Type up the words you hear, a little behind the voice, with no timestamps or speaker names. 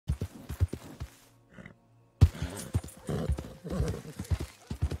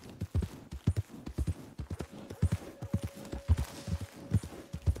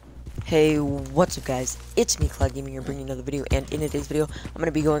Hey, what's up guys? It's me, Cloud Gaming here, bringing another video, and in today's video, I'm going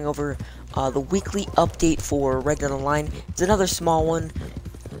to be going over the weekly update for Red Dead Online. It's another small one.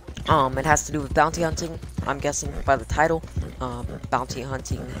 It has to do with bounty hunting, I'm guessing by the title. Bounty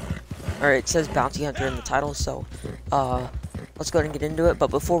hunting, or it says bounty hunter in the title, so, let's go ahead and get into it. But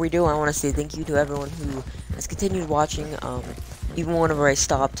before we do, I want to say thank you to everyone who has continued watching, even whenever I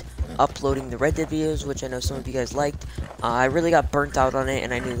stopped uploading the Red Dead videos, which I know some of you guys liked. I really got burnt out on it,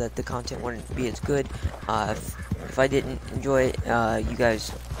 and I knew that the content wouldn't be as good. If I didn't enjoy it, you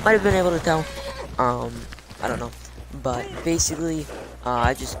guys might have been able to tell. I don't know. But basically,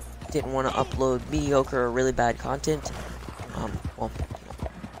 I just didn't want to upload mediocre or really bad content. Well,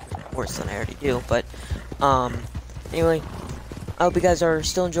 worse than I already do, but, anyway, I hope you guys are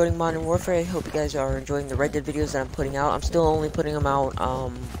still enjoying Modern Warfare. I hope you guys are enjoying the Red Dead videos that I'm putting out. I'm still only putting them out,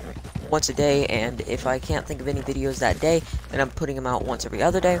 once a day, and if I can't think of any videos that day, then I'm putting them out once every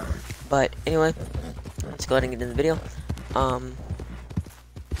other day. But anyway, let's go ahead and get into the video.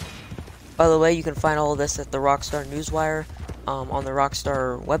 By the way, you can find all of this at the Rockstar Newswire, on the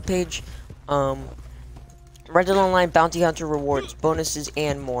Rockstar webpage. Red Dead Online Bounty Hunter rewards, bonuses,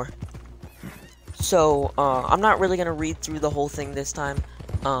 and more. So, I'm not really gonna read through the whole thing this time,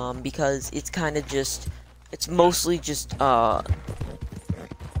 because it's kind of just, it's mostly just,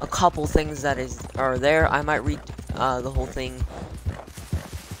 a couple things that are there. I might read the whole thing,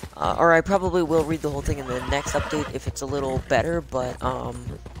 or I probably will read the whole thing in the next update if it's a little better, but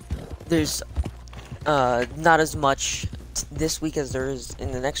there's not as much this week as there is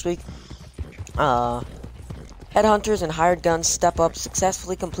in the next week. Headhunters and hired guns step up.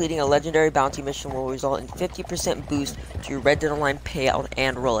 Successfully completing a legendary bounty mission will result in 50% boost to your Red Dead Online payout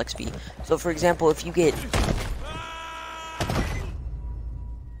and roll XP. So for example, if you get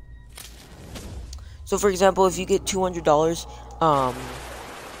 $200,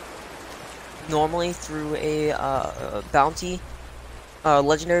 normally through a bounty,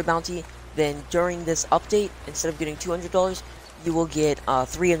 legendary bounty, then during this update, instead of getting $200, you will get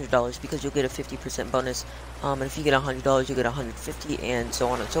 $300 because you'll get a 50% bonus. And if you get $100, you'll get $150, and so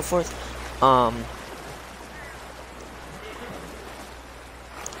on and so forth.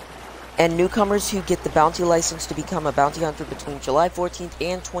 And newcomers who get the bounty license to become a bounty hunter between July 14th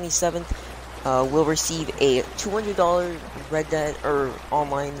and 27th will receive a $200 Red Dead or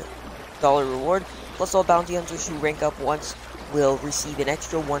Online dollar reward. Plus, all bounty hunters who rank up once will receive an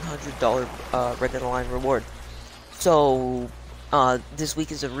extra $100 Red Dead Online reward. So, this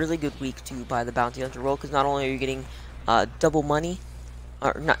week is a really good week to buy the bounty hunter role, because not only are you getting double money,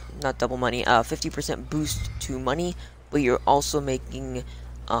 or not double money, 50% boost to money, but you're also making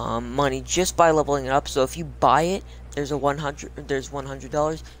money just by leveling it up. So if you buy it, there's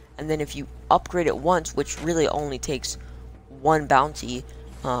 $100. And then if you upgrade it once, which really only takes one bounty,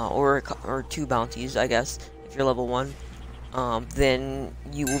 or two bounties, I guess, if you're level 1, then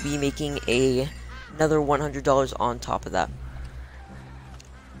you will be making another $100 on top of that.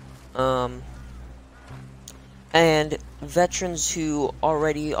 And veterans who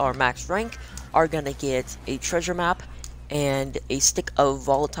already are max rank are gonna get a treasure map and a stick of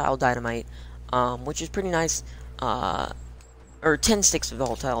volatile dynamite, which is pretty nice. Or 10 sticks of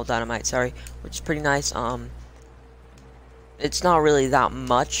volatile dynamite, sorry, which is pretty nice. It's not really that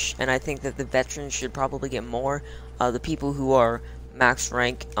much, and I think that the veterans should probably get more. The people who are max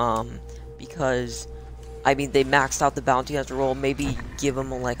rank, because, I mean, they maxed out the bounty hunter role. Maybe give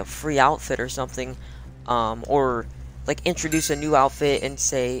them like a free outfit or something, or like introduce a new outfit and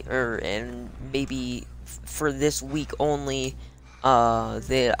say, and maybe for this week only,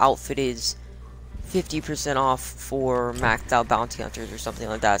 the outfit is 50% off for maxed out bounty hunters or something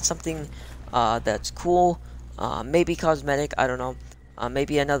like that. Something that's cool, maybe cosmetic, I don't know.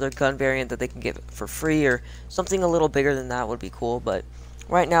 Maybe another gun variant that they can get for free, or something a little bigger than that would be cool. But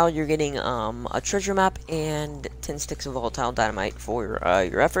right now you're getting a treasure map and 10 sticks of volatile dynamite for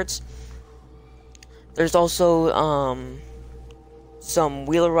your efforts. There's also some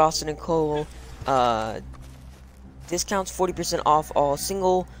Wheeler, Rawson & Co. discounts, 40% off all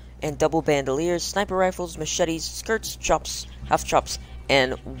single and double bandoliers, sniper rifles, machetes, skirts, chops, half chops,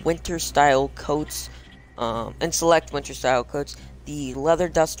 and winter style coats, and select winter style coats. The leather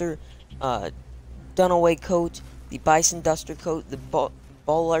duster, Dunaway coat, the bison duster coat, the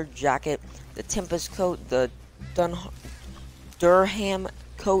Bollard jacket, the Tempest coat, the Durham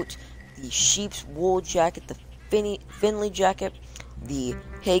coat, the sheep's wool jacket, the Finley jacket, the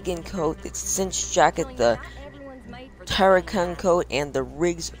Hagen coat, the cinch jacket, the Terracon coat, and the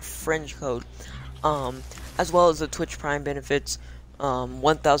Riggs fringe coat, as well as the Twitch Prime benefits,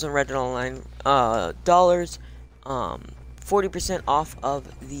 1,000 Red Dead Online dollars, 40% off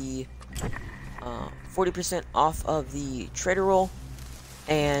of the 40% off of the trader roll,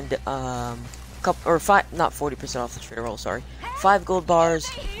 and not 40% off the trader roll, sorry, 5 gold bars,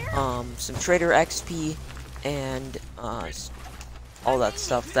 some trader XP, and all that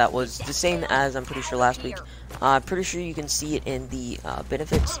stuff. That was the same as I'm pretty sure last week. I'm pretty sure you can see it in the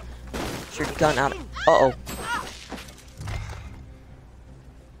benefits. Sure, gun out. Uh-oh.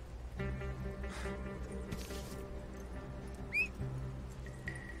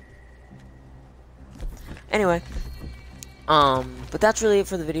 Anyway, but that's really it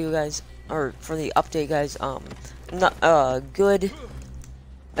for the video, guys, or for the update, guys. Not a good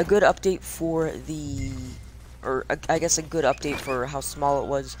update for the, or I guess a good update for how small it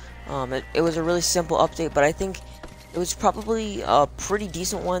was. It was a really simple update, but I think it was probably a pretty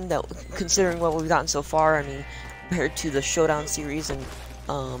decent one, that considering what we've gotten so far. I mean, compared to the Showdown series and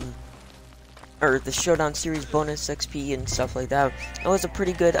or the Showdown series bonus XP and stuff like that, it was a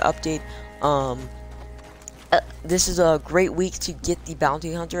pretty good update. This is a great week to get the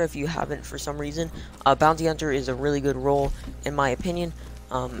Bounty Hunter if you haven't for some reason. Bounty Hunter is a really good role, in my opinion,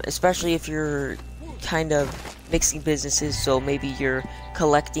 especially if you're kind of mixing businesses, so maybe you're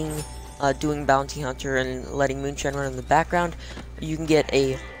collecting, doing Bounty Hunter and letting Moonshine run in the background. You can get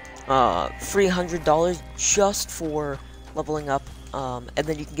a free $100 just for leveling up, and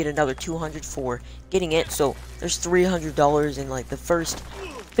then you can get another $200 for getting it, so there's $300 in like the first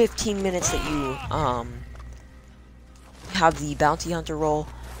 15 minutes that you have the Bounty Hunter role,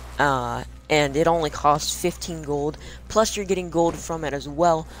 and it only costs 15 gold, plus you're getting gold from it as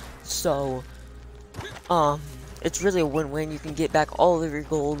well, so it's really a win-win. You can get back all of your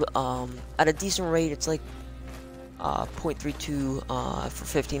gold at a decent rate. It's like 0.32 for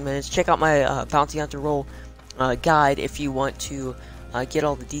 15 minutes. Check out my Bounty Hunter role guide if you want to get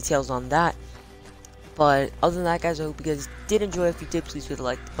all the details on that. But other than that, guys, I hope you guys did enjoy. If you did, please hit the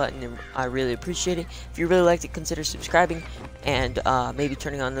like button, and I really appreciate it. If you really liked it, consider subscribing and maybe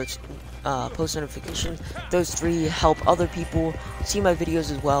turning on those post notifications. Those 3 help other people see my videos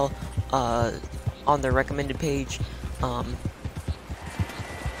as well on their recommended page. I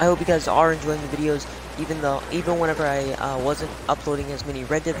hope you guys are enjoying the videos, even whenever I wasn't uploading as many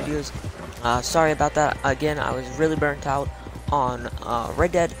Red Dead videos. Sorry about that. Again, I was really burnt out on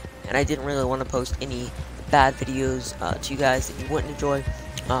Red Dead, and I didn't really want to post any bad videos to you guys that you wouldn't enjoy,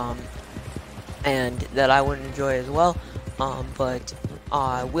 and that I wouldn't enjoy as well. But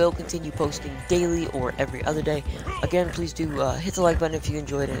I will continue posting daily or every other day. Again, please do hit the like button if you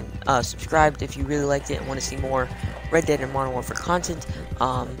enjoyed it, and subscribe if you really liked it and want to see more Red Dead and Modern Warfare content,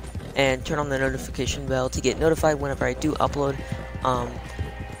 and turn on the notification bell to get notified whenever I do upload.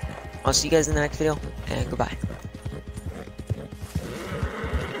 I'll see you guys in the next video, and goodbye.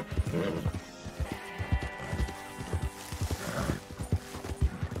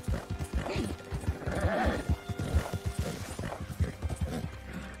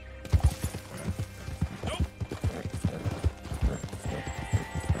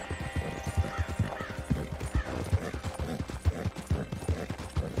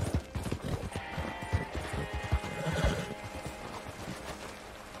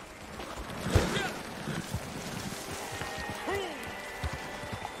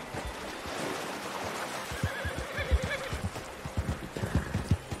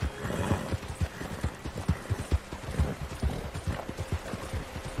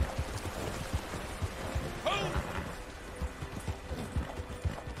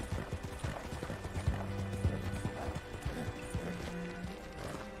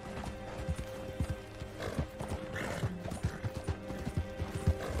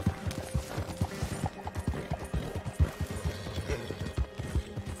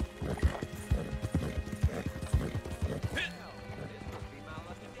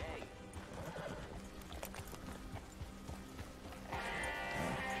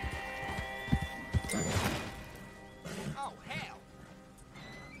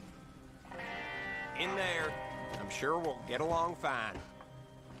 In there. I'm sure we'll get along fine.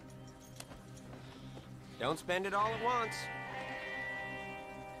 Don't spend it all at once.